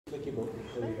Click your button.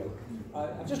 There you go.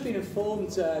 I've just been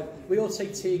informed we all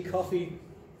take tea, coffee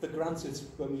for granted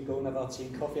when we go and have our tea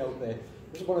and coffee out there.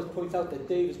 I just want to point out that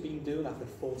Dave has been doing that for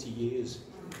 40 years.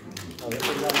 And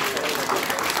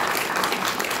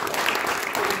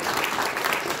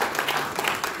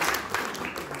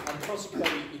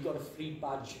consequently, he got a free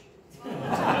badge.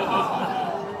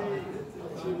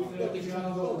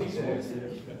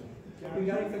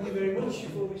 Thank you very much.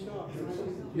 Before we start.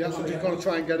 Yes, I'm just going to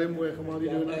try and get in working while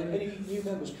you're doing that. Any new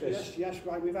members, Chris? Yes,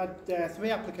 right. We've had 3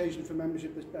 applications for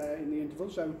membership in the interval,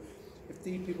 so if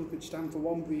these people could stand for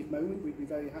one brief moment, we'd be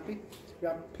very happy. We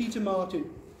have Peter Martin.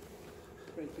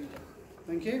 Great, Peter.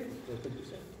 Thank you.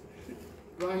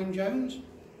 Brian Jones.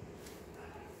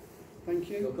 Thank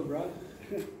you. Welcome, Brian.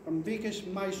 And Vikas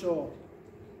Mysore.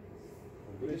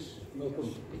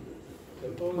 Welcome.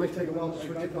 It might take a while to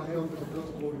switch it back on because I've got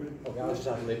to plug it in. Okay, I'll just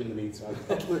have to live in the meantime.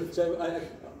 So,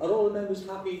 are all the members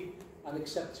happy and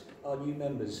accept our new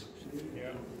members?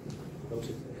 Yeah. Those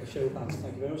a show of hands.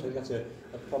 Thank you very much. I think that's a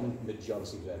prominent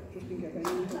majority there. Just in case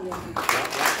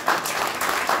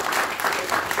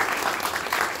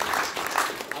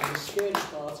And the scary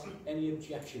part, any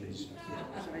objections?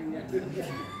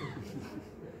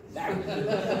 No.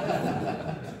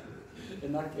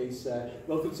 In that case,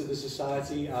 welcome to the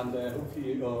society, and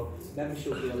hopefully your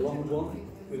membership will be a long one.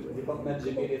 We've got members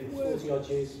who've been here for 40 odd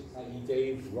years, i.e.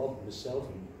 Dave, Rob, myself,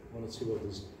 and 1 or 2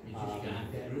 others.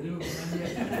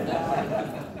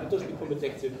 It does become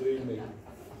addictive, believe me.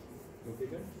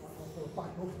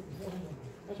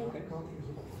 That's okay.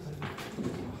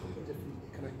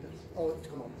 Oh, it's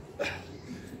come on.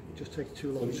 It just takes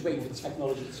too long. We're just waiting for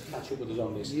technology to catch up with us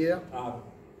on this. Yeah.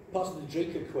 Part of the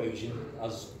Drake equation,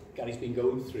 as Gary's been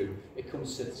going through, it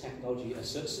comes to technology, a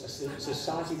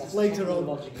society that's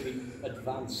technologically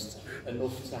advanced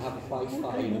enough to have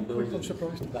Wi-Fi in a building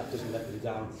that doesn't let them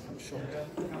down. I'm shocked.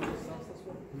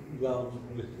 Well,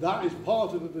 that is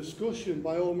part of the discussion.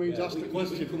 By all means, ask the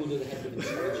question. We come under the head of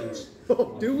intelligence.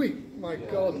 Oh, do we? My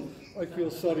God, I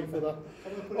feel sorry for that.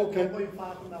 Okay.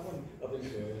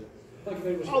 Thank you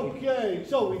very much. Okay,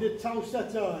 so we did Tau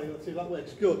Ceti. Let's see if that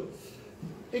works. Good.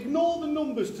 Ignore the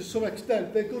numbers to some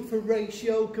extent. They're good for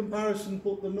ratio comparison,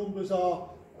 but the numbers are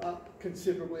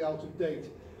considerably out of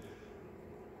date.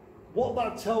 What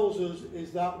that tells us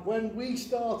is that when we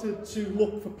started to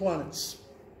look for planets,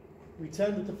 we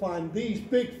tended to find these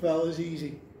big fellas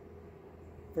easy,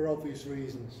 for obvious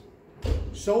reasons.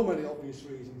 So many obvious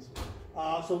reasons.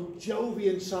 So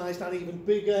Jovian-sized and even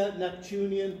bigger,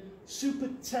 Neptunian. Super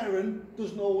Terran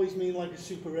doesn't always mean like a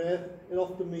super Earth. It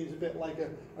often means a bit like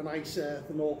an ice Earth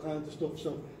and all kinds of stuff.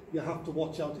 So you have to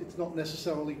watch out. It's not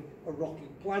necessarily a rocky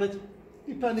planet,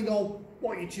 depending on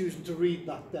what you're choosing to read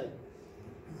that day.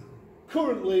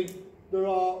 Currently, there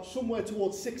are somewhere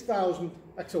towards 6,000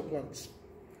 exoplanets,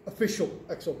 official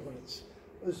exoplanets.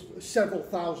 There's several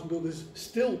thousand others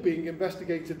still being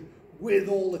investigated with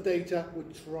all the data we're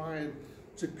trying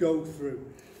to go through.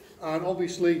 And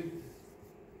obviously,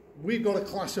 we've got to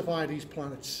classify these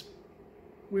planets.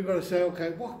 We've got to say,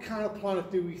 okay, what kind of planet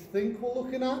do we think we're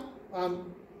looking at?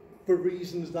 And for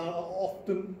reasons that are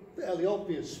often fairly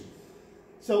obvious.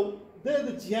 So they're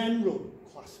the general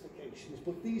classifications,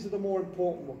 but these are the more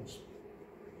important ones.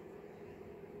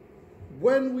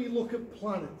 When we look at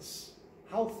planets,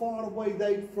 how far away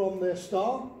they from their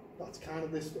star? That's kind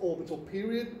of this orbital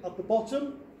period at the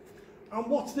bottom. And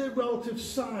what's their relative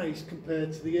size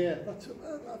compared to the Earth? That's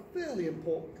a fairly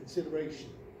important consideration.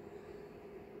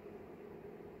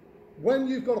 When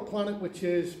you've got a planet which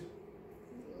is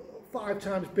 5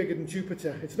 times bigger than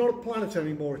Jupiter, it's not a planet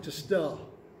anymore, it's a star.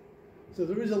 So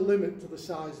there is a limit to the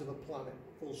size of a planet,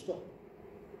 full stop.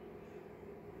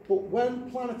 But when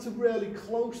planets are really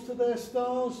close to their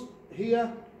stars,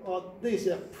 here, these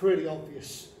are pretty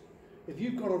obvious. If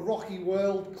you've got a rocky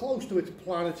world close to its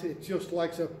planet, it's just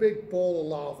like a big ball of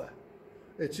lava.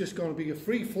 It's just going to be a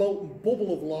free-floating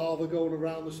bubble of lava going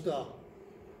around the star.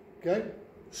 Okay?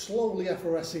 Slowly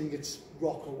effervescing its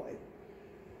rock away.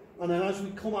 And then as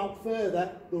we come out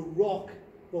further, the rock,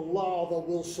 the lava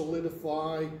will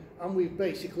solidify, and we've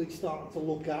basically started to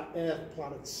look at Earth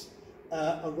planets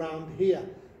around here.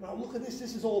 Now look at this,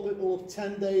 this is orbital of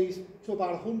 10 days to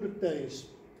about 100 days.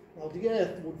 Now the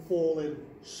Earth would fall in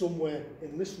somewhere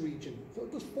in this region. So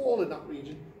it does fall in that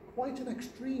region, quite an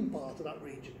extreme part of that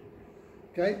region.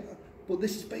 Okay, but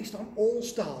this is based on all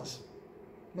stars,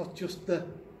 not just the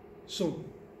Sun.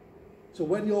 So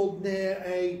when you're near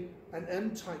an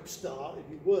M-type star, if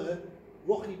you were,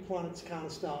 rocky planets kind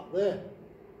of start there,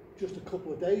 just a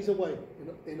couple of days away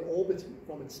in orbit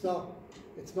from its star.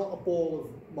 It's not a ball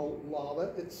of molten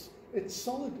lava, it's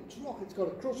solid, it's rock, it's got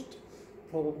a crust,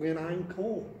 probably an iron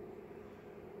core.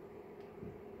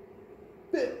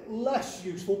 Bit less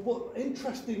useful, but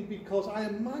interesting, because I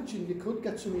imagine you could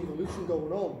get some evolution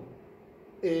going on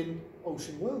in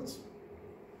ocean worlds.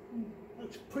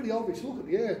 It's pretty obvious. Look at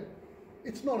the air.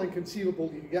 It's not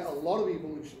inconceivable you can get a lot of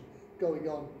evolution going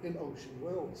on in ocean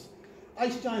worlds.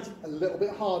 Ice giants, a little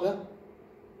bit harder,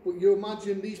 but you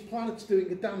imagine these planets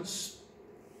doing a dance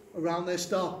around their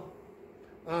star,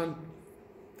 and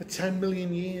for 10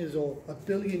 million years or a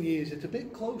billion years, it's a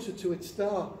bit closer to its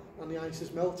star, and the ice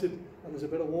has melted, and there's a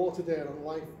bit of water there, and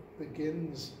life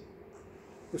begins.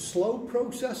 The slow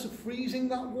process of freezing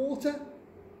that water,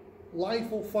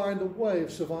 life will find a way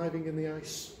of surviving in the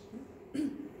ice.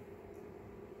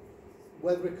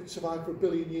 Whether it could survive for a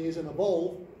billion years and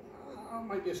evolve,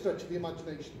 might be a stretch of the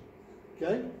imagination.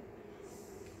 Okay?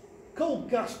 Cold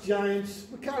gas giants,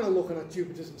 we're kind of looking at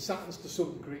Jupiters and Saturns to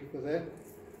some degree for there.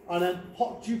 And then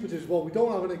hot Jupiters, well, we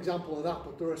don't have an example of that,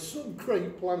 but there are some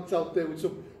great planets out there with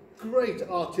some great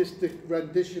artistic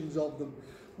renditions of them,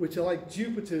 which are like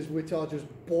Jupiters, which are just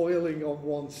boiling on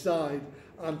one side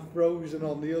and frozen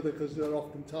on the other because they're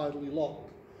often tidally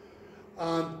locked.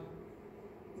 And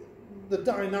the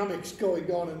dynamics going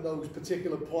on in those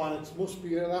particular planets must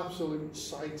be an absolute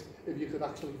sight if you could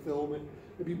actually film it.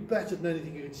 It'd be better than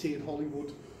anything you could see in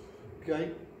Hollywood.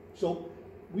 Okay, so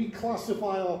we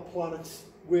classify our planets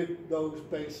with those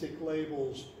basic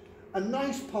labels. A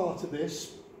nice part of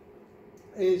this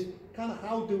is kind of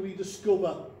how do we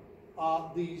discover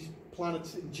these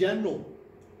planets in general.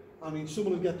 I mean, some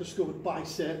of them get discovered by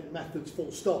certain methods,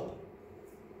 full stop.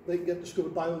 They can get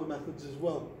discovered by other methods as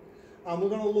well. And we're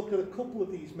going to look at a couple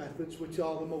of these methods, which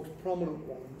are the most prominent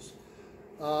ones,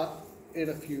 in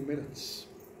a few minutes.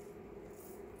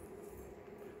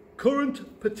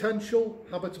 Current potential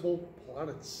habitable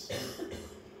planets.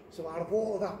 So out of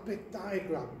all of that big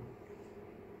diagram,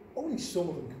 only some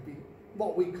of them can be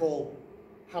what we call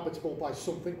habitable by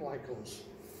something like us.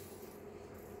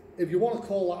 If you want to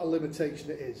call that a limitation,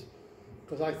 it is,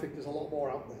 because I think there's a lot more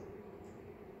out there.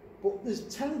 But there's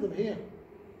 10 of them here.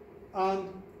 And,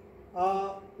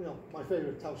 you know, my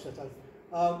favourite, Tau Ceti.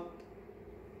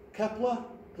 Kepler,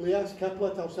 Gliese,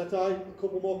 Kepler, Tau Ceti, a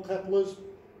couple more Keplers,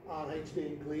 and HD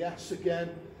and Gliese again.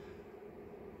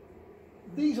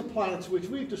 These are planets which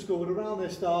we've discovered around their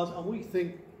stars, and we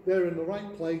think they're in the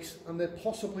right place, and they're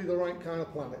possibly the right kind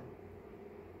of planet.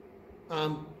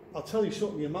 And I'll tell you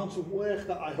something, the amount of work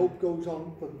that I hope goes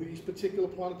on for these particular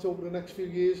planets over the next few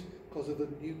years, because of the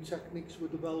new techniques we're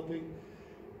developing,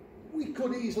 we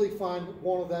could easily find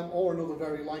one of them or another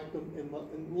very like them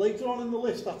in later on in the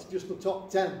list. That's just the top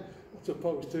 10, as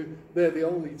opposed to they're the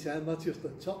only 10, that's just the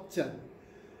top 10.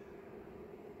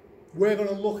 We're going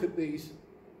to look at these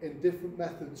in different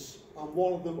methods, and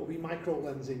one of them will be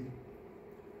microlensing,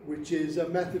 which is a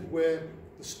method where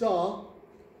the star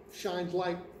shines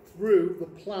light through the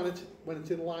planet when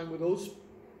it's in line with us,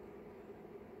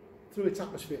 through its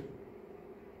atmosphere.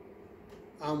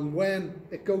 And when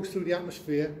it goes through the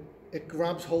atmosphere, it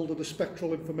grabs hold of the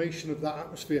spectral information of that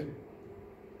atmosphere.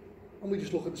 And we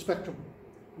just look at the spectrum.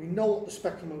 We know what the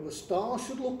spectrum of the star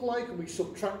should look like, and we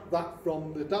subtract that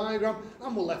from the diagram,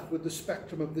 and we're left with the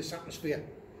spectrum of this atmosphere.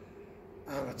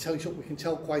 And I tell you something, we can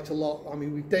tell quite a lot. I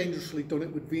mean, we've dangerously done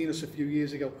it with Venus a few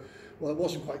years ago. Well, it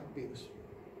wasn't quite Venus.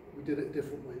 We did it a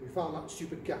different way. We found that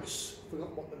stupid gas,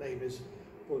 forgotten what the name is,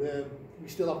 but we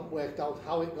still haven't worked out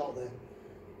how it got there.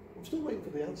 I'm still waiting for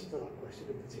the answer to that question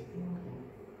in particular.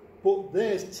 But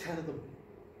there's 10 of them.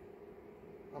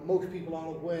 And most people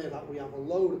aren't aware that we have a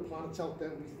load of planets out there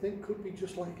we think could be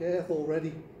just like Earth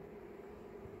already.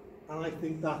 And I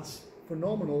think that's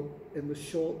phenomenal in the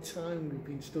short time we've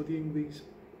been studying these.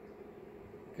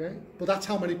 Okay? But that's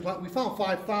how many planets. We found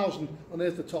 5,000, and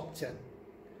there's the top 10.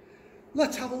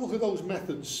 Let's have a look at those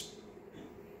methods.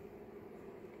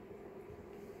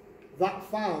 That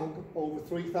found over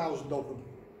 3,000 of them.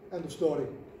 End of story.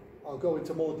 I'll go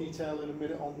into more detail in a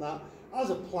minute on that. As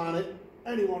a planet,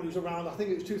 anyone who's around, I think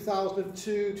it was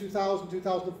 2002, 2000,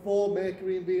 2004,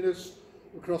 Mercury and Venus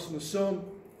were crossing the sun.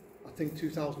 I think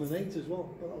 2008 as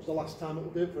well, but that was the last time it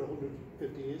will do for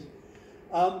 150 years.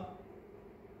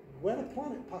 When a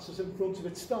planet passes in front of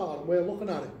its star and we're looking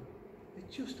at it, it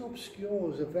just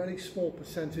obscures a very small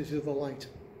percentage of the light.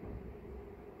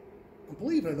 And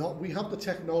believe it or not, we have the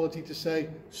technology to say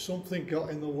something got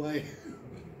in the way.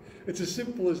 It's as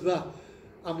simple as that.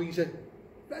 And we say,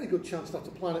 very good chance that's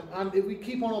a planet. And if we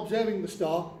keep on observing the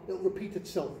star, it'll repeat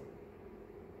itself.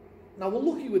 Now, we're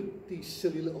lucky with these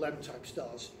silly little M-type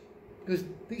stars, because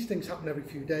these things happen every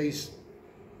few days.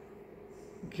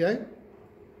 Okay?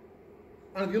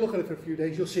 And if you look at it for a few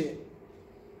days, you'll see it.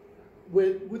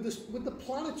 With the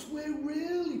planets we're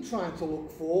really trying to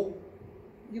look for,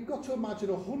 you've got to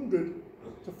imagine 100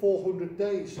 to 400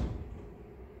 days. So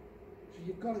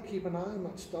you've got to keep an eye on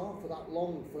that star for that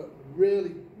long for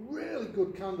really, really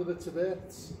good candidates of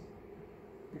Earths.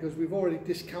 Because we've already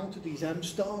discounted these M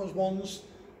stars ones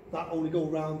that only go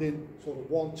round in sort of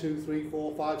 1, 2, 3,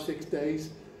 4, 5, 6 days.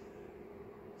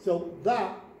 So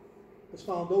that has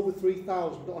found over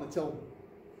 3,000 on its own.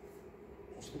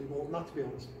 Possibly more than that, to be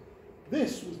honest.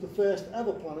 This was the first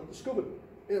ever planet discovered.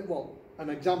 Well, an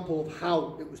example of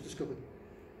how it was discovered.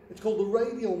 It's called the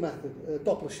radial method,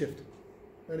 Doppler shift.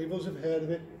 Any of us have heard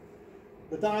of it.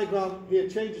 The diagram here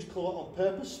changes colour on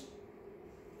purpose.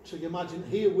 So you imagine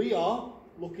here we are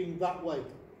looking that way.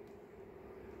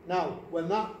 Now, when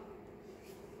that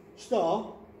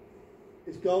star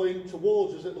is going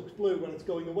towards us, it looks blue. When it's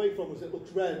going away from us, it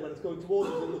looks red. When it's going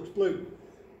towards us, it looks blue.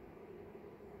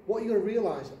 What you're going to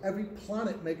realise, every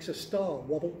planet makes a star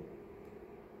wobble.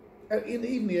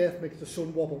 Even the Earth makes the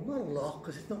sun wobble. Not a lot,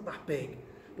 because it's not that big.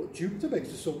 But Jupiter makes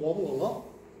the sun wobble a lot.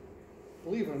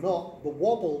 Believe it or not, the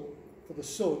wobble for the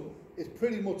sun is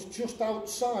pretty much just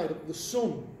outside of the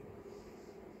sun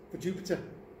for Jupiter.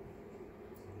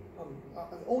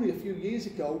 Only a few years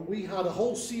ago, we had a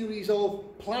whole series of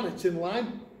planets in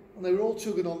line, and they were all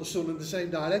tugging on the sun in the same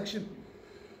direction.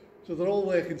 So they're all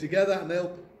working together, and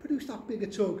they'll produce that bigger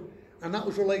tug. And that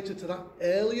was related to that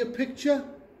earlier picture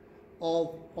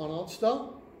of Barnard's star,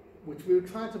 which we were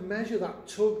trying to measure that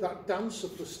tug, that dance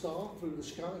of the star through the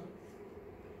sky.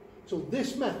 So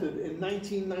this method in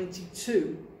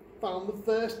 1992 found the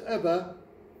first ever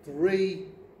 3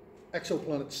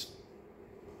 exoplanets.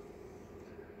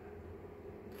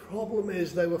 Problem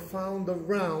is they were found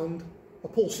around a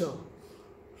pulsar.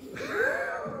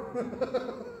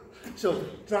 So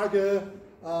Drager,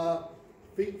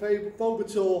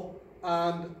 Fogator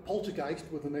and Poltergeist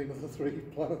were the name of the 3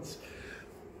 planets.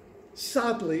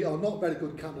 Sadly are not very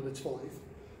good candidates for life.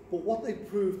 But what they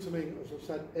proved to me, as I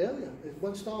said earlier, is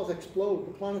when stars explode,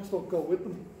 the planets don't go with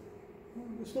them.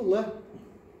 They're still there.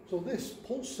 So this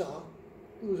pulsar,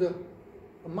 it was a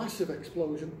massive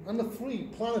explosion, and the 3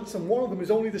 planets, and one of them is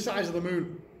only the size of the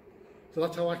moon. So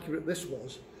that's how accurate this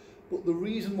was. But the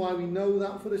reason why we know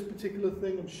that for this particular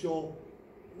thing, I'm sure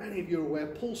many of you are aware,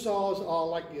 pulsars are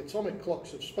like the atomic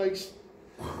clocks of space.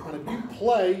 And if you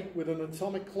play with an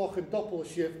atomic clock and Doppler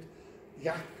shift, the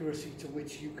accuracy to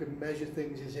which you can measure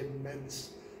things is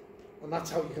immense. And that's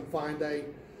how you can find a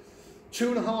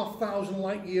 2,500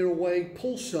 light year away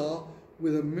pulsar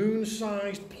with a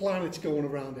moon-sized planet going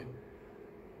around it.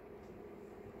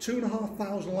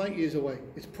 2,500 light years away.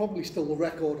 It's probably still the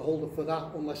record holder for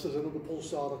that, unless there's another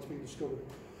pulsar that's been discovered.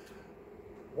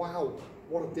 Wow,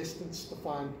 what a distance to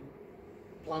find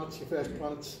planets, your first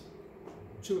planets.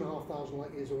 2,500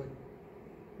 light years away.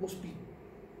 Must be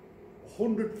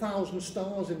 100,000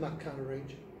 stars in that kind of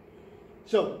range.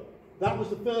 So that was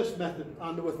the first method,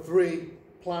 and there were 3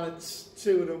 planets.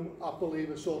 2 of them, I believe,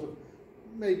 are sort of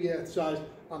maybe Earth-sized,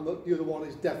 and the other one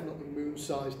is definitely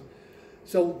moon-sized.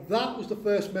 So that was the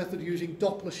first method using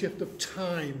Doppler shift of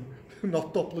time,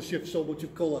 not Doppler shift so much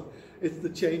of colour. It's the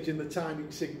change in the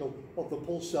timing signal of the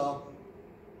pulsar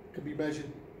can be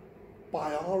measured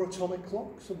by our atomic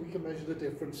clock, so we can measure the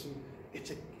difference. And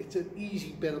it's an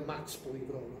easy bit of maths, believe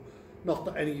it or not. Not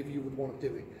that any of you would want to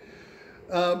do it.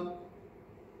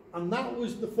 And that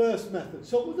was the first method.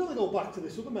 So we're going to go back to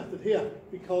this other method here,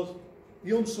 because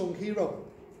the unsung hero.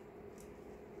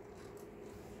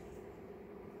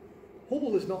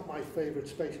 Hubble is not my favourite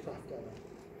spacecraft ever.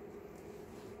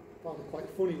 I found it quite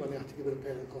funny when they had to give it a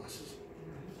pair of glasses.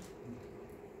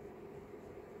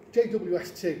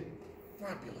 JWST,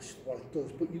 fabulous what it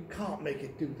does, but you can't make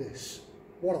it do this.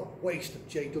 What a waste of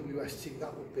JWST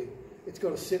that would be. It's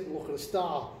got to sit and look at a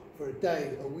star for a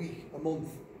day, a week, a month.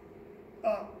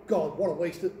 Oh God, what a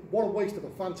waste of a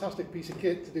fantastic piece of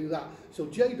kit to do that. So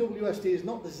JWST is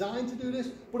not designed to do this,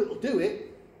 but it'll do it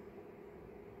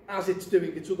as it's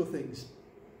doing its other things.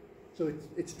 So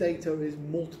its data is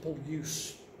multiple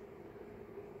use.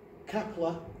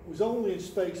 Kepler was only in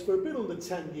space for a bit under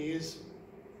 10 years.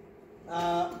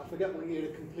 I forget what year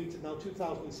it completed now,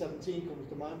 2017 comes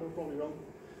to mind, but I'm probably wrong.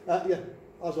 Yeah,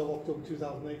 as of October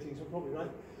 2018, so I'm probably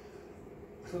right.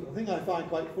 So the thing I find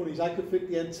quite funny is I could fit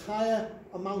the entire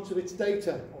amount of its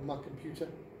data on my computer.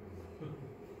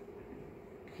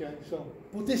 Okay, so,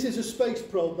 but this is a space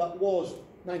probe that was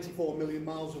 94 million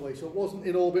miles away, so it wasn't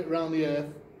in orbit around the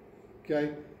Earth.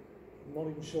 Okay, I'm not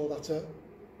even sure that's a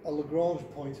Lagrange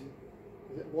point.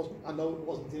 It wasn't. I know it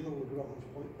wasn't in a Lagrange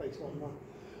point based on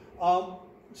that.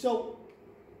 So,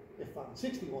 it found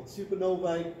 61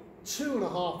 supernovae,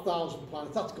 2,500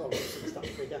 planets. That's got to be since that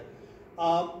figure.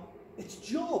 Its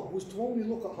job was to only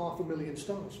look at 500,000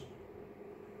 stars.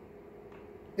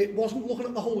 it wasn't looking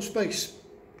at the whole space,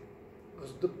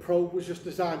 because the probe was just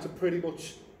designed to pretty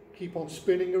much keep on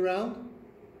spinning around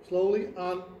slowly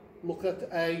and look at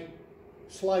a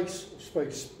slice of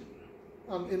space.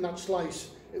 And in that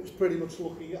slice, it was pretty much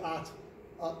looking at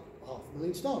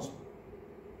 500,000 stars.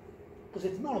 Because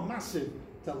it's not a massive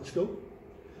telescope,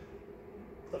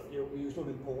 that we used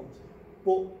unimportant.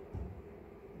 But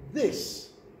this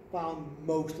found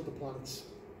most of the planets.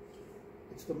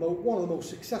 It's one of the most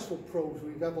successful probes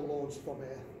we've ever launched from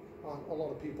Earth. And a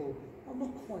lot of people are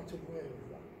not quite aware of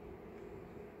that.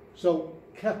 So,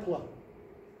 Kepler,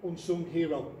 unsung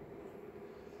hero.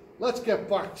 Let's get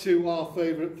back to our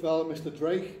favourite fella, Mr.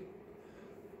 Drake.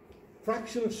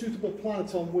 Fraction of suitable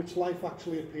planets on which life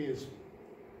actually appears.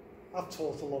 I've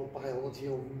taught a lot of biology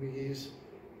over the years.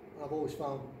 I've always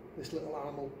found this little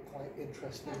animal quite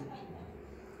interesting.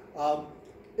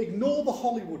 Ignore the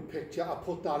Hollywood picture, I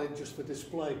put that in just for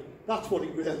display. That's what he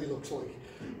really looks like.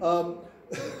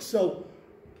 So,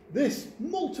 this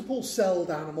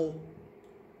multiple-celled animal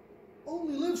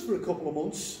only lives for a couple of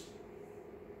months,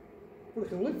 but it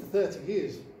can live for 30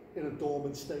 years in a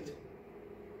dormant state.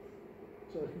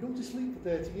 So if you go to sleep for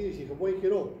 30 years, you can wake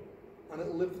it up and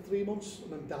it'll live for 3 months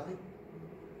and then die.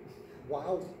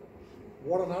 Wow,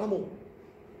 what an animal.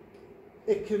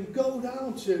 It can go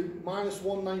down to minus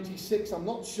 196. I'm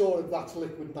not sure if that's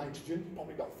liquid nitrogen,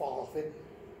 probably not far off it.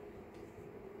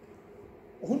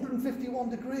 151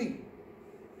 degree.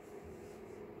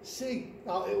 C.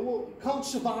 Now, it can't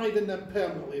survive in them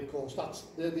permanently, of course.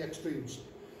 They're the extremes.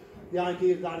 The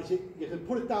idea of that is you can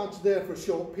put it down to there for a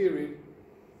short period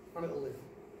and it'll live.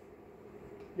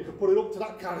 You can put it up to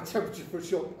that kind of temperature for a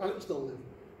short and it'll still live.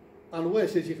 And the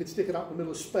worst is you could stick it out in the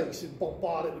middle of space and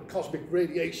bombard it with cosmic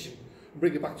radiation and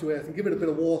bring it back to Earth and give it a bit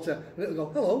of water and it'll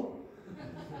go, hello.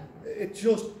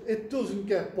 It doesn't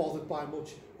get bothered by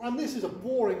much. And this is a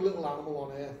boring little animal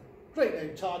on Earth. Great name,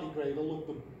 tardigrade, I love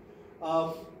them.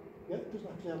 Yeah, it doesn't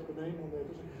actually have the name on there,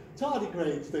 does it?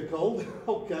 Tardigrades, they're called.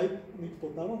 Okay, I need to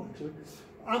put that on actually.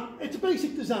 It's a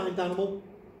basic designed animal,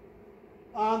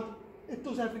 and it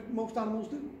does everything most animals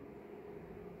do.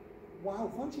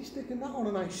 Wow, fancy sticking that on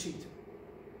an ice sheet.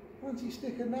 Fancy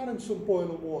sticking that in some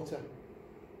boiling water.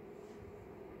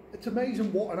 It's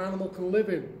amazing what an animal can live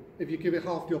in if you give it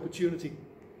half the opportunity.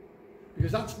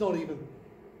 Because that's not even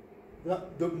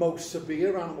the most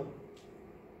severe animal.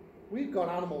 We've got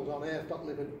animals on Earth that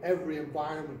live in every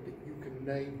environment that you can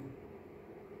name.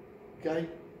 Okay?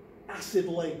 Acid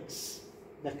lakes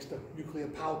next to nuclear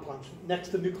power plants, next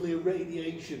to nuclear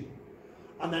radiation.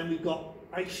 And then we've got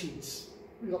ice sheets.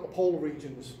 We've got the polar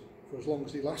regions, for as long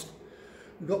as they last.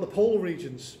 We've got the polar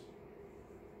regions.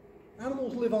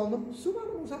 Animals live on them. Some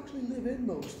animals actually live in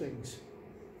those things.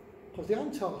 Because the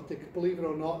Antarctic, believe it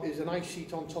or not, is an ice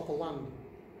sheet on top of land,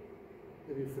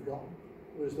 if you've forgotten.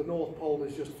 Whereas the North Pole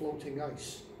is just floating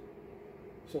ice.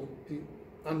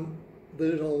 And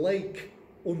there's a lake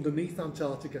underneath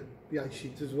Antarctica, the ice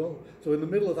sheet as well. So in the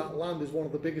middle of that land is one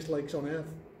of the biggest lakes on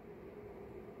Earth.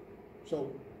 So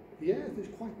the Earth is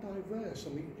quite diverse.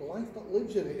 I mean, the life that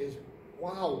lives in it is,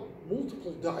 wow,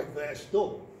 multiple diverse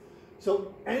stuff.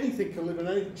 So anything can live in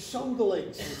anything. So the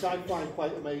lakes, which I find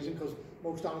quite amazing because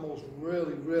most animals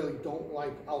really, really don't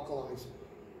like alkalis.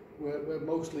 We're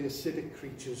mostly acidic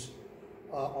creatures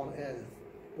on Earth.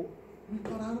 But we've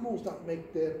got animals that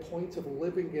make their point of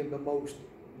living in the most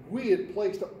weird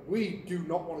place that we do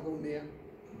not want to go near,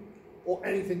 or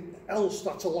anything else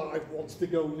that's alive wants to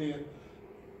go near.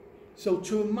 So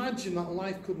to imagine that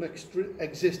life could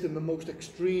exist in the most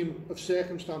extreme of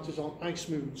circumstances on ice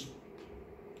moons,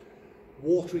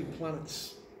 watery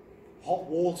planets, hot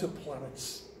water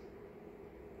planets.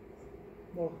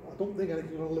 Well, I don't think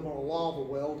anything's going to live on a lava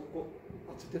world, but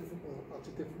that's a different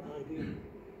idea.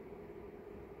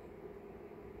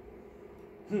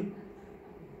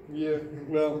 Yeah,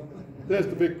 well, there's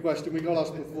the big question we got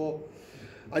asked before.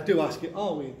 I do ask it,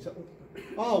 are we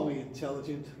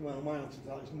intelligent? Well, my answer to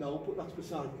that is no, but that's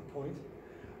beside the point.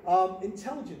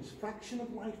 Intelligence, fraction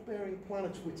of life-bearing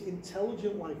planets which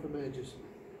intelligent life emerges.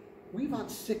 We've had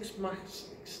 6 mass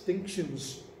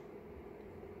extinctions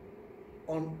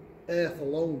on Earth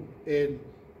alone in,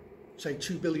 say,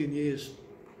 2 billion years.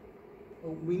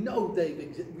 Well, we know they've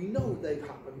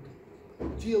happened. The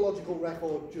geological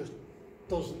record just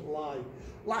doesn't lie.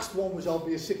 Last one was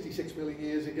obvious 66 million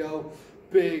years ago.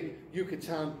 Big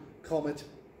Yucatan comet.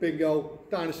 Bingo.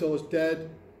 Dinosaurs dead.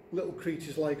 Little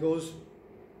creatures like us,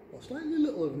 well, slightly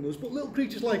littler than us, but little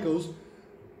creatures like us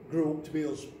grew up to be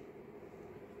us.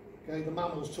 Okay, the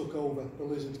mammals took over, the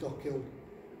lizards got killed.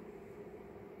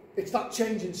 It's that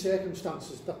change in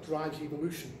circumstances that drives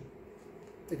evolution.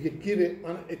 if you give it,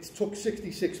 and it took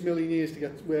 66 million years to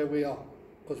get to where we are,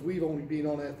 because we've only been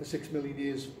on Earth for 6 million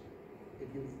years,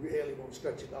 if you really want to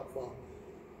stretch it that far.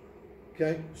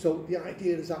 Okay, so the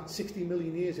idea is that 60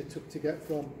 million years it took to get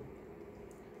from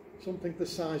something the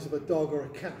size of a dog or a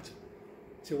cat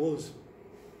to us.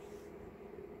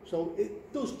 So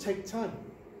it does take time.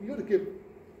 You've got to give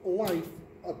life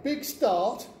a big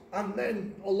start and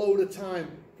then a load of time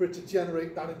for it to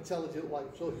generate that intelligent life.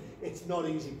 So it's not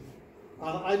easy.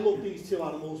 And I love these two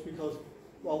animals because,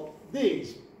 well,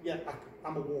 these, yeah,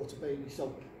 I'm a water baby,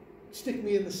 so stick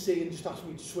me in the sea and just ask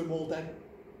me to swim all day.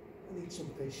 I need some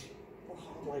fish. What a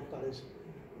hard life that is.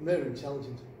 And they're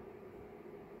intelligent.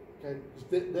 Okay,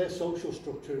 their social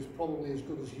structure is probably as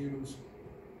good as humans.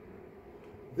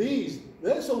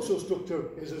 Their social structure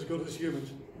is as good as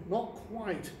humans. Not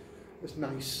quite as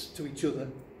nice to each other,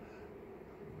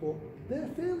 but they're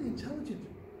fairly intelligent.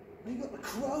 And you've got the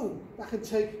crow that can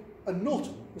take a nut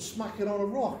and smack it on a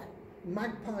rock.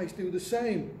 Magpies do the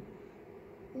same.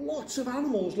 Lots of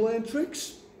animals learn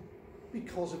tricks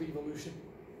because of evolution.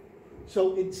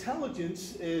 So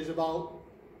intelligence is about,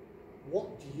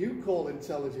 what do you call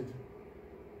intelligent?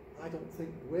 I don't think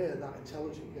we're that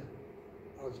intelligent yet.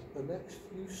 As the next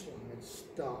few slides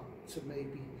start to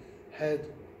maybe head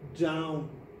down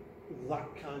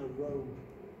that kind of road.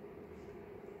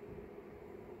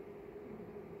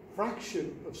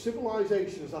 Fraction of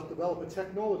civilizations that develop a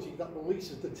technology that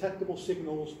releases detectable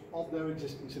signals of their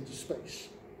existence into space.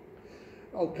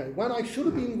 Okay, when I should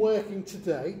have been working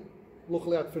today,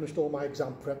 luckily I'd finished all my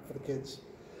exam prep for the kids,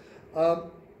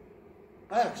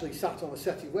 I actually sat on a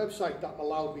SETI website that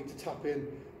allowed me to tap in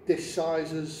dish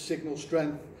sizes, signal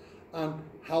strength, and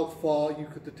how far you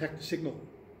could detect a signal.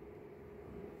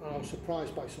 And I was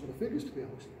surprised by some of the figures, to be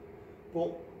honest.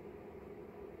 But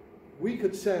we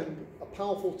could send a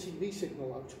powerful TV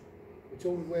signal out, which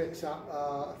only works at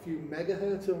a few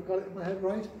megahertz, if I've got it in my head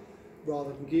right,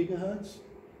 rather than gigahertz.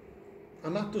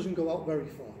 And that doesn't go out very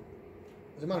far.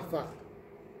 As a matter of fact,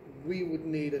 we would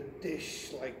need a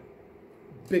dish like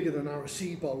bigger than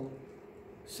Arecibo,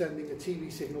 sending a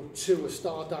TV signal to a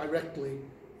star directly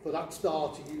for that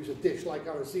star to use a dish like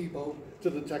Arecibo to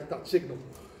detect that signal.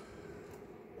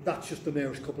 That's just the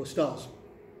nearest couple of stars.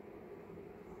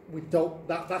 We don't,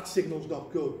 that signal's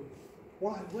not good.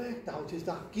 What I've worked out is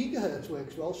that gigahertz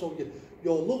works well, so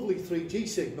your lovely 3G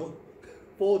signal,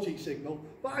 4G signal,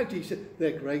 5G signal,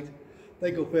 they're great.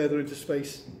 They go further into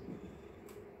space.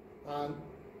 And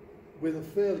with a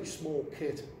fairly small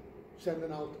kit,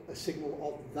 sending out a signal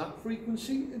of that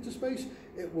frequency into space,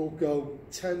 it will go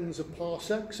tens of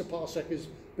parsecs. A parsec is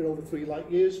a bit over 3 light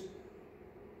years.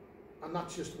 And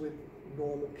that's just with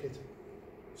normal kit.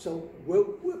 So we're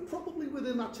probably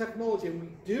within that technology, and we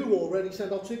do already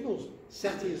send out signals.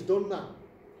 SETI has done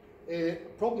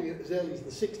that. Probably as early as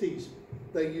the 60s,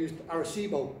 they used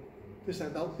Arecibo to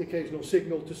send out the occasional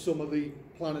signal to some of the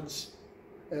planets,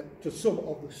 to some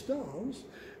of the stars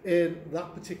in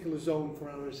that particular zone for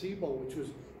Arecibo, which was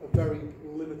a very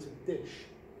limited dish.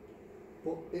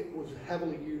 But it was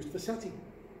heavily used for SETI.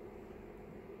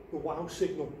 The WOW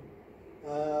signal.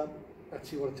 Let's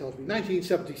see what it tells me.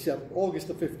 1977, August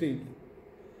the 15th.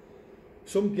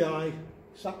 Some guy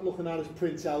sat looking at his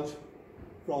printout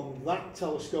from that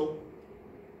telescope,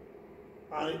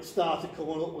 and it started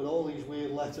coming up with all these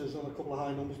weird letters and a couple of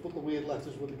high numbers, but the weird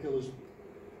letters were the killers.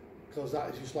 Because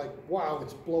that is just like, wow,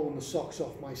 it's blowing the socks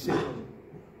off my signal.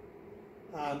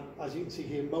 And as you can see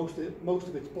here, most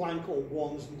of it's blank or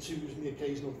 1s and 2s and the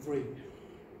occasional 3.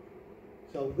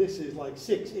 So this is like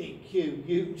 6, E, Q,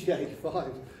 U, J,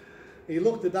 5. He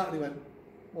looked at that and he went,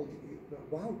 well,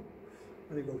 wow.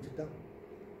 And he wrote it down.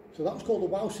 So that was called a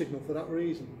WOW signal for that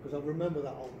reason, because I remember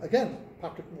that one. Again,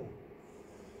 Patrick Moore.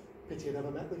 Pity I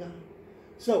never met the guy.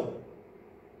 So,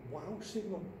 WOW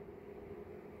signal.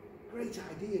 Great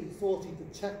idea. He thought he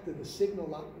detected a signal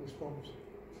that was from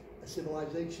a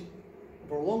civilization.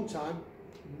 For a long time,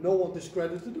 no one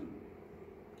discredited him.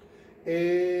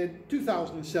 In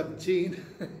 2017,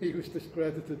 he was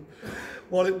discredited.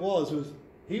 What it was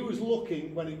he was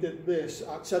looking, when he did this,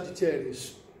 at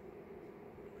Sagittarius.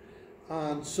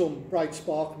 And some bright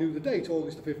spark knew the date,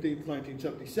 August the 15th,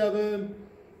 1977,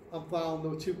 and found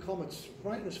there were 2 comets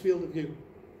right in his field of view.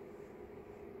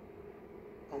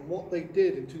 And what they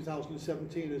did in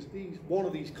 2017 is one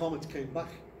of these comets came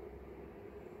back,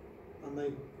 and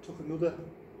they took another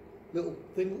little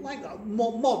thing like that,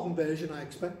 modern version I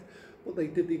expect, but they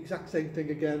did the exact same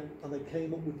thing again, and they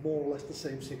came up with more or less the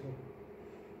same signal.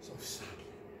 So sadly,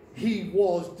 he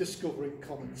was discovering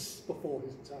comets before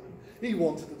his time. He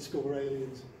wanted to discover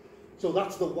aliens. So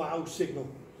that's the WOW signal.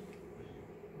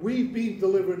 We've been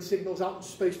delivering signals out into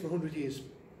space for 100 years.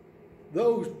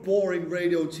 those boring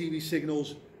radio and TV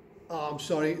signals, I'm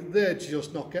sorry, they're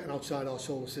just not getting outside our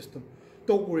solar system.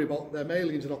 Don't worry about them.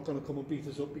 Aliens are not going to come and beat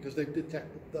us up because they've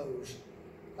detected those.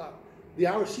 The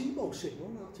Arecibo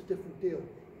signal, that's a different deal.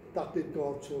 That did go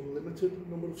out to a limited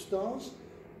number of stars.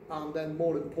 And then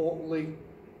more importantly,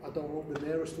 I don't know, the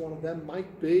nearest one of them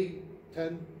might be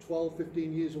 10, 12,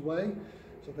 15 years away.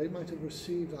 So they might have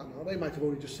received that now. They might have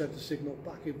already just sent a signal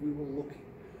back if we were lucky.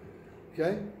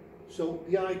 Okay? So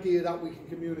the idea that we can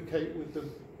communicate with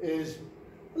them is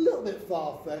a little bit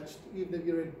far-fetched, even if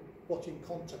you're watching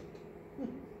Contact.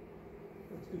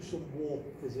 Let's do some war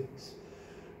physics.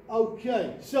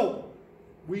 Okay, so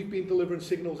we've been delivering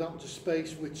signals out into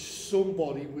space which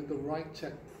somebody with the right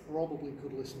tech probably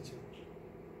could listen to.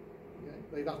 Okay?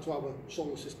 They'd have to have a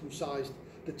solar system-sized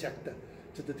detector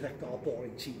to detect our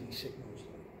boring TV signals.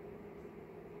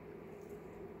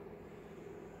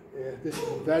 Yeah, this is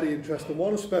a very interesting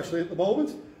one, especially at the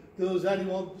moment. Does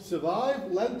anyone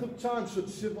survive? Length of time such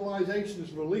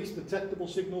civilizations release detectable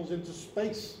signals into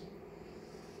space.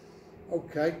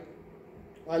 Okay,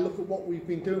 I look at what we've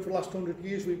been doing for the last 100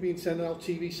 years. We've been sending out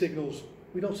TV signals.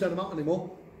 We don't send them out anymore.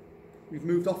 We've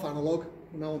moved off analog,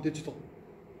 we're now on digital.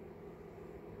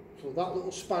 So that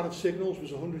little span of signals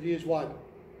was 100 years wide,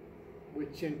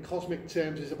 which in cosmic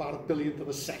terms is about a billionth of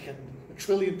a second, a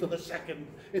trillionth of a second.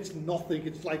 It's nothing.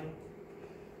 It's like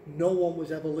no one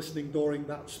was ever listening during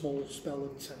that small spell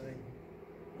of time.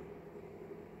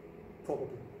 Probably.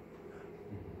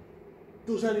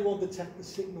 Does anyone detect the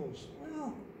signals?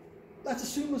 Well, let's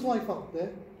assume there's life out there.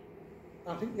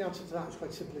 I think the answer to that is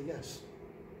quite simply yes.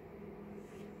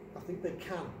 I think they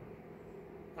can.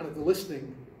 And if they're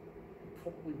listening, they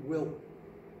probably will.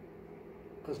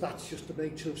 Because that's just the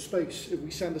nature of space. If we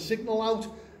send a signal out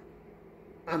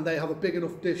and they have a big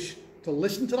enough dish to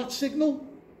listen to that signal,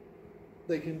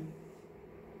 they can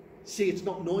see it's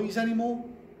not noise anymore,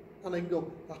 and they can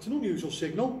go, that's an unusual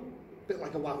signal, a bit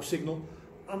like a wow signal,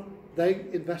 and they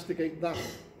investigate that.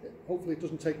 Hopefully it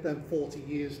doesn't take them 40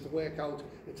 years to work out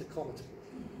it's a comet.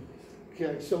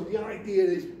 Okay, so the idea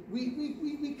is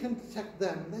we can detect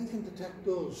them, they can detect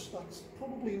us. That's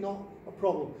probably not a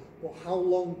problem. But how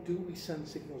long do we send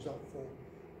signals out for?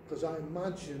 Because I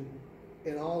imagine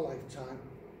in our lifetime,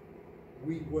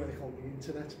 we work on the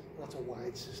internet. That's a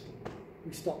wide system.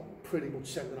 We stop pretty much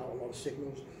sending out a lot of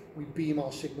signals. We beam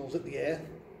our signals at the Earth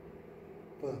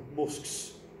for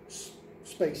Musk's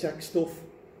SpaceX stuff.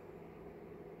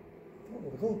 I don't know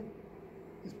what they're called.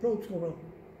 There's probes going around.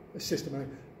 A system,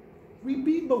 anyway. We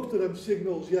beam most of them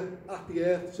signals, yeah, at the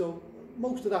Earth, so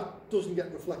most of that doesn't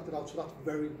get reflected out, so that's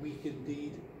very weak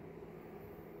indeed.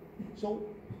 So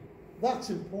that's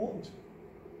important.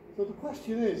 So the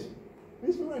question is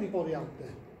there anybody out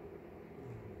there?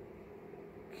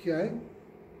 Okay.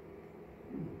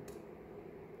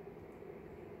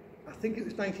 I think it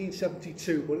was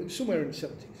 1972, but it was somewhere in the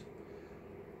 70s.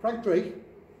 Frank Drake,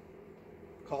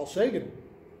 Carl Sagan,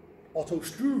 Otto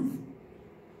Struve,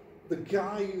 the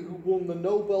guy who won the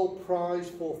Nobel Prize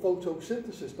for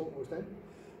photosynthesis, don't know his name,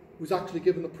 was actually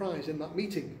given the prize in that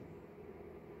meeting.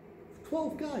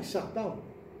 12 guys sat down,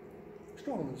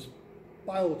 astronomers,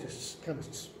 biologists,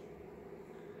 chemists,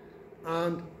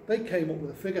 and they came up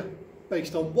with a figure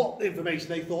based on what information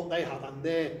they thought they had and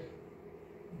their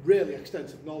really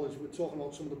extensive knowledge. We're talking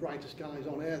about some of the brightest guys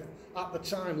on Earth at the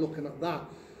time looking at that.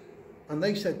 And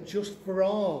they said just for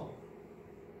our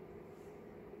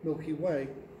Milky Way,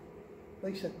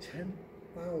 they said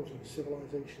 10,000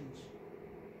 civilizations.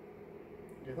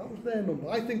 Yeah, that was their number.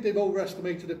 I think they've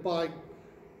overestimated it by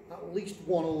at least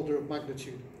one order of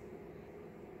magnitude.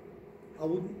 I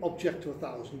wouldn't object to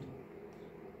 1,000,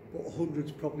 but 100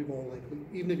 is probably more likely.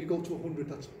 Even if you go to 100,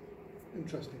 that's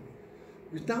interesting.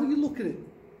 Because now you look at it,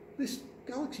 this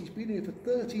galaxy's been here for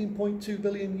 13.2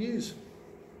 billion years.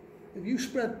 If you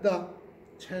spread that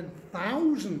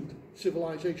 10,000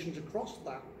 civilizations across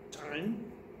that time,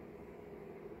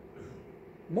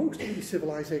 most of these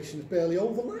civilizations barely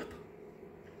overlap,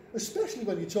 especially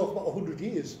when you talk about 100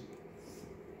 years.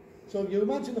 So you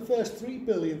imagine the first 3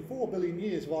 billion, 4 billion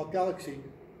years of our galaxy,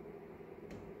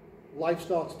 life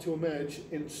started to emerge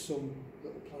in some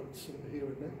little planets here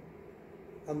and there,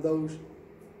 and those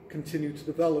continued to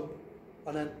develop,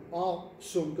 and then our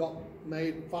sun got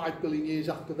made 5 billion years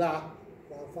after that.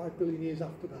 Well, 5 billion years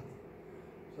after that.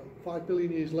 So 5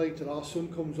 billion years later, our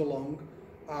sun comes along,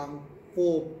 and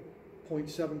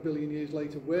 4.7 billion years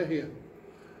later, we're here.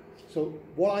 So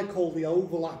what I call the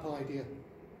overlap idea.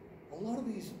 A lot of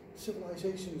these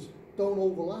civilizations don't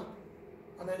overlap.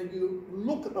 And then if you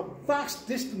look at the vast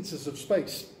distances of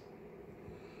space,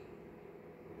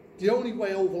 the only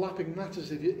way overlapping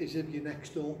matters is if you're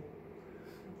next door.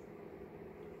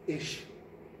 ish,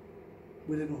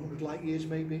 within 100 light years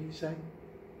maybe, say.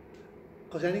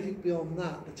 Because anything beyond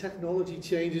that, the technology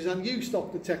changes and you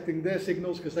stop detecting their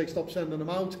signals because they stop sending them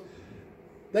out.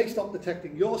 They stop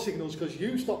detecting your signals because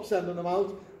you stop sending them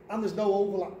out, and there's no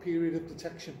overlap period of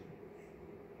detection.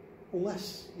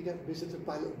 Unless you get visited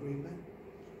by little green men.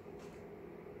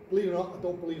 Believe it or not, I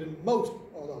don't believe in most,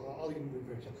 I'll even be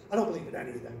very sure. I don't believe in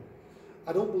any of them.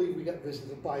 I don't believe we get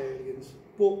visited by aliens,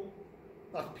 but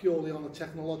that's purely on a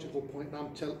technological point, and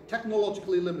I'm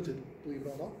technologically limited, believe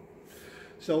it or not.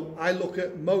 So I look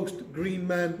at most green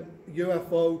men,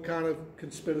 UFO kind of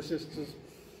conspiracists as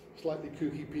slightly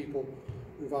kooky people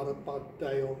who've had a bad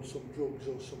day on some drugs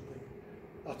or something.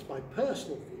 That's my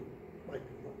personal view. Might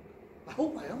be wrong. I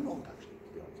hope I am wrong, actually,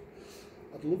 to be honest.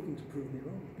 I'd love them to prove me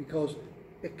wrong, because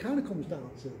it kind of comes down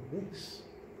to this.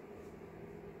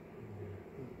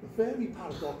 The Fermi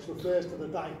paradox refers to the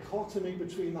dichotomy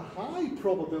between the high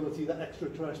probability that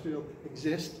extraterrestrial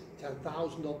exist,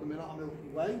 10,000 of them in our Milky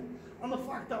Way, and the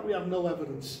fact that we have no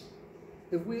evidence.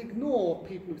 If we ignore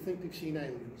people who think they've seen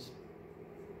aliens,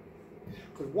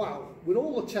 because wow, with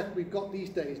all the tech we've got these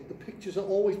days, the pictures are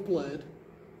always blurred.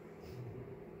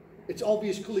 It's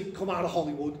obviously come out of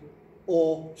Hollywood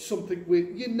or something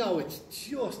with, you know, it's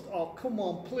just, oh, come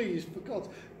on, please, for God's,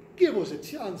 give us a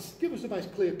chance. Give us a nice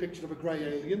clear picture of a grey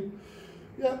alien.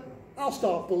 Yeah, I'll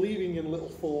start believing in little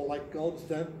four like gods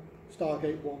then.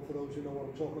 Stargate 1 for those who know what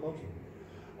I'm talking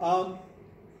about.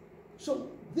 So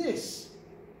this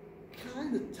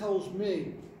kind of tells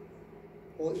me,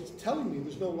 or it's telling me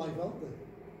there's no life out there.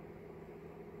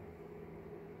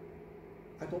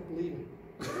 I don't believe it.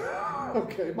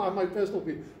 Okay, my personal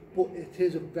opinion. But it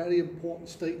is a very important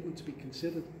statement to be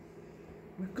considered.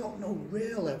 We've got no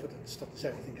real evidence that there's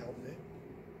anything out there.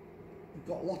 We've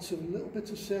got lots of little bits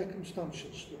of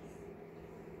circumstantial stuff.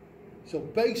 So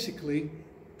basically,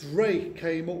 Drake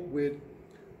came up with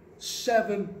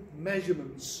 7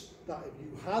 measurements that if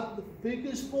you had the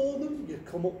figures for them, you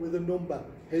come up with a number.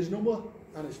 His number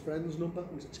and his friend's number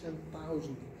was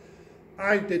 10,000.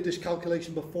 I did this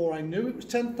calculation before I knew it was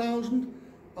 10,000,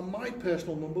 and my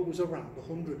personal number was around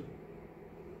 100.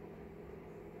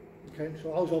 Okay,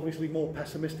 so I was obviously more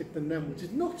pessimistic than them, which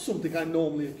is not something I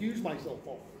normally accuse myself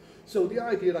of. So the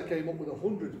idea that I came up with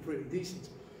 100 is pretty decent,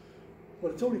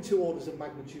 but it's only 2 orders of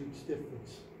magnitude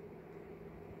difference.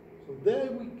 So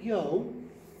there we go,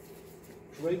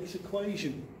 Drake's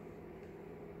equation.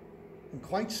 And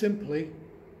quite simply,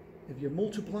 if you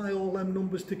multiply all them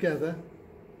numbers together,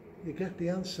 you get the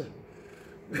answer.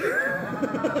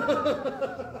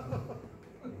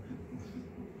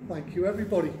 Thank you,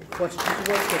 everybody. Questions are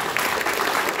welcome.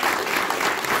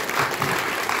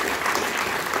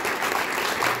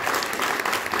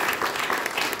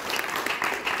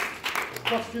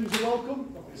 Questions are welcome.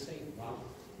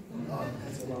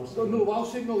 No wow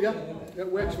signal, yeah. It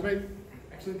works for me.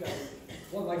 Excellent, guys.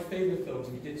 One of my favourite films,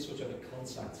 we did such a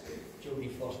Contact,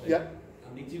 Jodie Foster. Yeah.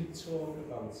 And they do talk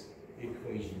about the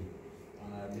equation.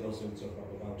 They also talk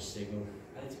about signal.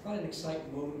 And it's quite an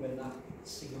exciting moment when that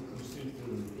signal comes through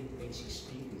the big basic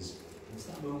speakers. And it's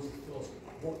that moment of thought,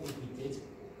 what if we did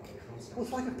have a contact? Well,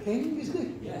 it's like a ping, isn't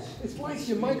it? Yes. It's like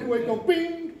your microwave going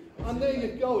bing, and there you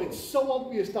go. It's so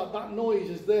obvious that that noise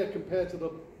is there compared to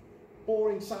the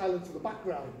boring silence of the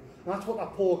background. And that's what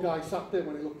that poor guy sat there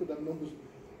when he looked at them numbers.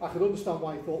 I could understand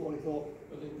why he thought what he thought.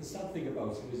 But the sad thing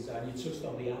about it is you touched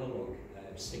on the analog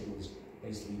signals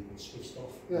basically switched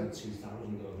off in 2000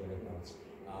 or thereabouts.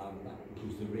 That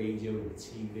includes the radio and the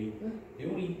TV. Yeah. The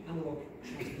only analog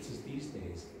transmitters these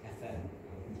days, FM,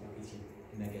 I think about 80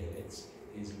 megahertz,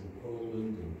 is in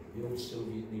Poland and the old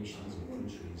Soviet nations and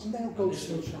countries. And they're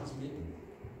still transmitting.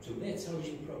 So their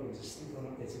television programs are still going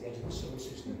up there to the edge of the solar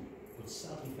system. But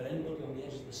sadly, for anybody on the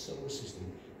edge of the solar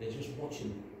system, they're just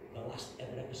watching the last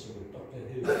ever episode of Doctor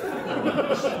Who.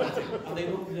 And they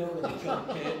don't know whether John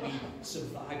Kirby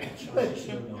survived the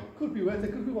transition or not. Could be right, they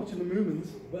could be watching the Moomins.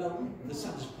 Well, the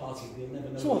saddest part is they'll never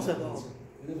know. Someone said that.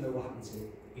 They'll never know what happened to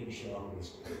Ian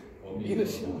Sharples. Ian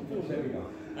Sharples. There we go.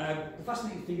 The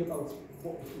fascinating thing about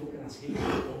what we're looking at here,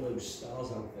 all those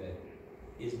stars out there,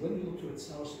 is when you look to a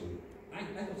telescope, I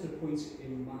got to the point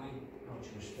in my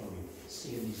amateur astronomy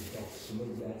seeing these dots, some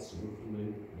are red, some are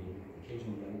blue,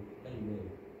 occasionally very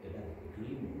rare. They're a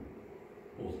green one.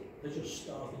 But they're just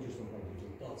stars, they just look like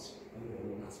little dots. And we're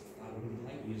all, that's 500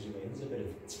 light years away. There's a bit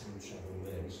of time travel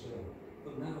there as well.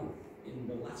 But now, in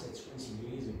the latter 20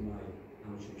 years of my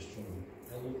amateur astronomy,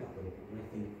 I look at them and I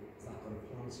think, has that got a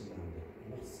planet around it?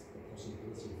 What's the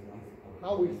possibility of life?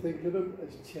 How we think of them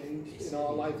has changed in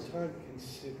our lifetime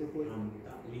considerably. And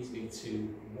that leads me to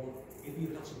what, if you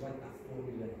had to write that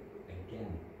formula again,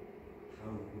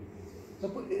 how would you do it? No,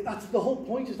 but that's the whole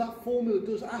point, is that formula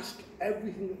does ask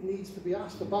everything that needs to be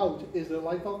asked about. Is there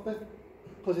life out there?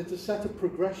 Because it's a set of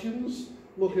progressions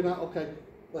looking at, okay,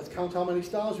 let's count how many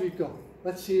stars we've got.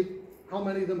 Let's see how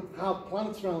many of them have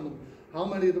planets around them. How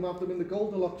many of them have them in the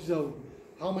Goldilocks zone?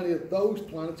 How many of those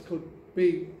planets could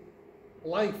be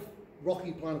life,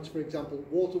 rocky planets, for example,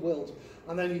 water worlds?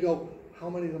 And then you go, how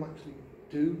many of them actually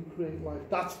do create life?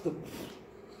 That's the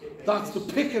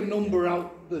pick a number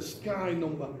out the sky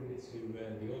number. To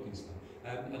the audience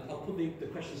now. And I'll put the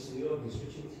questions to the audience,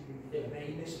 which is It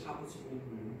may miss habitable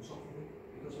moons often,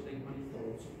 because I think when he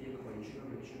thought of the equation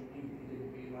originally, he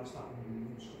didn't realise that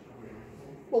moons could have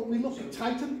rainfall. Well, we look at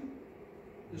Titan.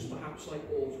 There's perhaps like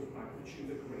orders of magnitude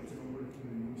a greater number of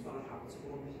moons that are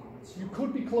habitable on planets. You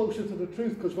could be closer to the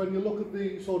truth, because when you look at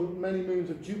the sort of many moons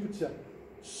of Jupiter,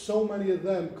 so many of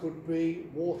them could be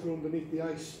water underneath the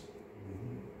ice.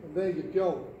 And there you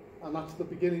go. And that's the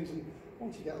beginnings. And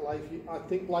once you get life, I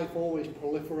think life always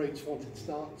proliferates once it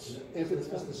starts. as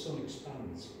the sun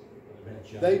expands,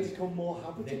 they become more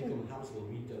habitable. They become habitable,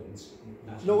 we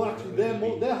don't. No, actually,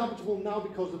 they're habitable now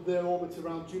because of their orbits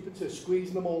around Jupiter,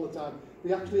 squeezing them all the time.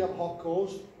 They actually have hot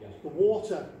cores. Yes. The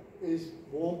water is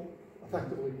warm,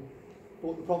 effectively.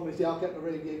 But the problem is they are getting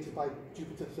irradiated by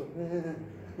Jupiter, so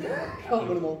can't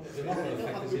put them all. The knock-on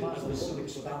effect is as the sun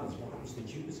expands, what happens to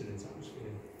Jupiter in its atmosphere?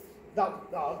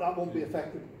 That won't be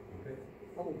affected. Okay.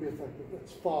 That won't be affected.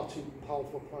 It's far too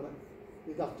powerful a planet.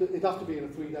 It'd have to be in a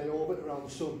 3-day orbit around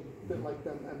the sun, a bit like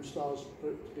them M stars, for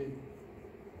it to be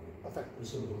affected. The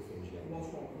sun will finish, yeah. Well,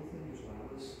 one other thing as well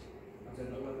is, I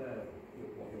don't know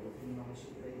what your opinion on this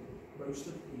would be, most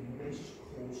of the universe is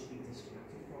causally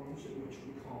disconnected from us, in which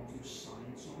we can't do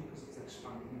science on because it's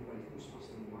expanding away from us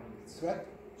faster than light. Correct.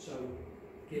 So,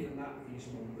 given that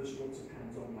these numbers will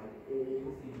depend on like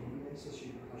all of the universe, as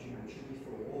you mentioned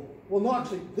before. Well, no,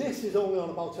 actually, this is only on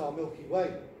about our Milky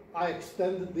Way. I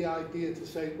extended the idea to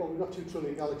say, well, we've got 2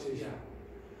 trillion galaxies. Yeah.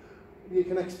 You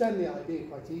can extend the idea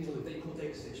quite easily. They could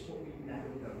exist, but we never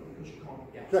know because you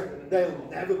can't get Correct. to them. They'll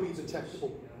never be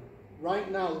detectable. Yeah.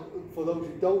 Right now, for those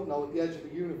who don't know, at the edge of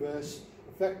the universe,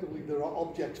 effectively there are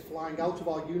objects flying out of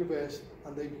our universe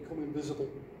and they become invisible.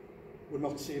 We're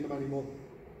not seeing them anymore.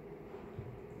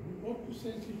 What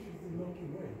percentage of the Milky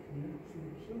Way can you actually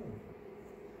observe?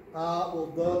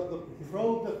 Well, the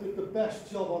probe that did the best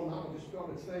job on that, I'll just go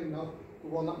on its name now, the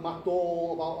one that mapped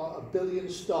all about 1 billion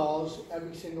stars,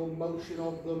 every single motion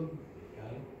of them,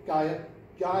 Gaia.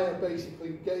 Gaia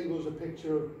basically gave us a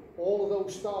picture of all of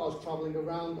those stars travelling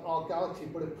around our galaxy,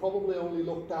 but it probably only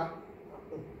looked at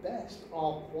the best,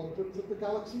 our quadrant of the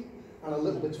galaxy, and a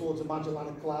little bit towards the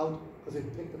Magellanic Cloud, because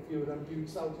it picked a few of them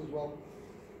buttes out as well.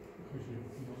 Because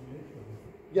you're not the edge of it.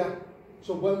 Yeah,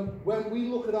 so when we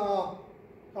look at our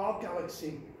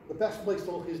galaxy, the best place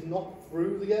to look is not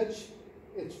through the edge,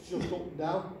 it's just up and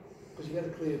down, because you get a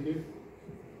clear view.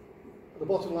 The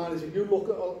bottom line is if you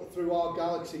look through our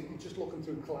galaxy, you're just looking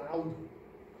through cloud.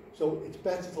 So it's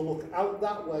better to look out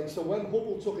that way. So when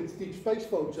Hubble took its deep space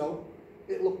photo,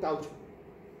 it looked out.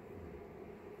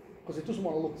 Because it doesn't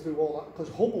want to look through all that,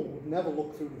 because Hubble would never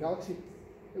look through the galaxy.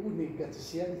 It wouldn't even get to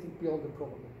see anything beyond it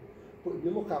probably. But if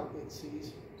you look out, it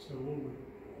sees. So all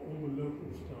the local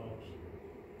stars.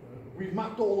 We've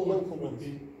mapped all the local ones.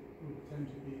 Would tend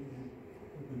to be in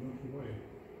the Milky Way.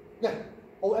 Yeah.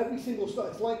 Oh, every single star.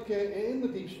 It's like in the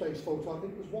deep space photo, I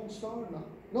think there's 1 star in that.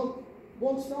 No,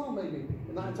 1 star maybe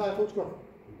in that entire photograph.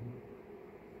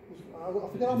 I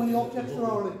forget how many objects there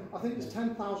are in it. I think there's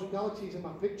 10,000 galaxies in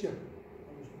that picture. And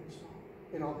there's 1 star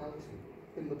in our galaxy,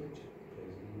 in the picture.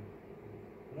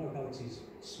 And our galaxy's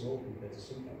small compared to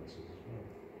some galaxies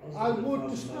as well. I would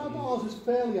describe ours as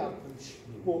fairly average,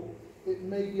 but it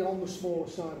may be on the smaller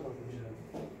side of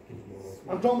average.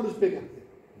 Andromeda's bigger.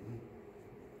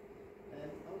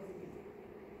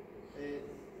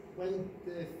 When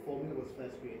the formula was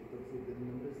first created, the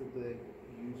numbers that were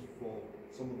used for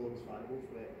some of those variables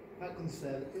were quite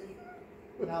conservative.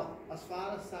 Now, as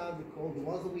far as I recall, the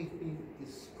ones that we've been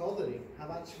discovering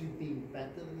have actually been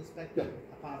better than expected,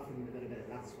 apart from the very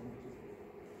last one, which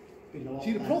has been a lot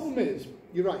See, the less. problem is,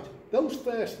 you're right, those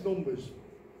first numbers,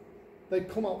 they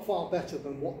come out far better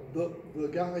than what the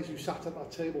guys who sat at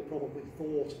that table probably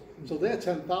thought. So their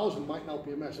 10,000 might now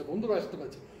be a massive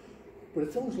underestimate. But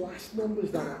it's those last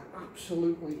numbers that are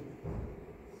absolutely,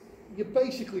 you're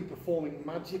basically performing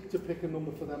magic to pick a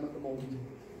number for them at the moment.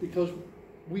 Because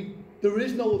there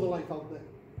is no other life out there.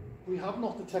 We have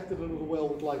not detected another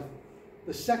world with life.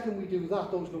 The second we do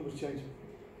that, those numbers change.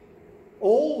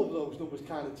 All of those numbers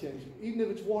kind of change, even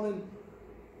if it's 1 in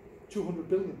 200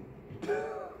 billion.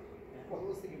 Well, I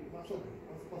was thinking, what's the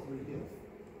possibility of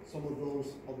some of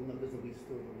those other numbers that we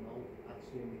still don't know at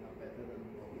assume we have better than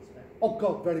what we expect. Oh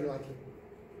God, very likely.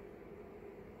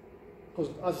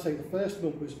 Because, as I say, the first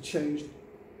numbers changed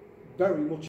very much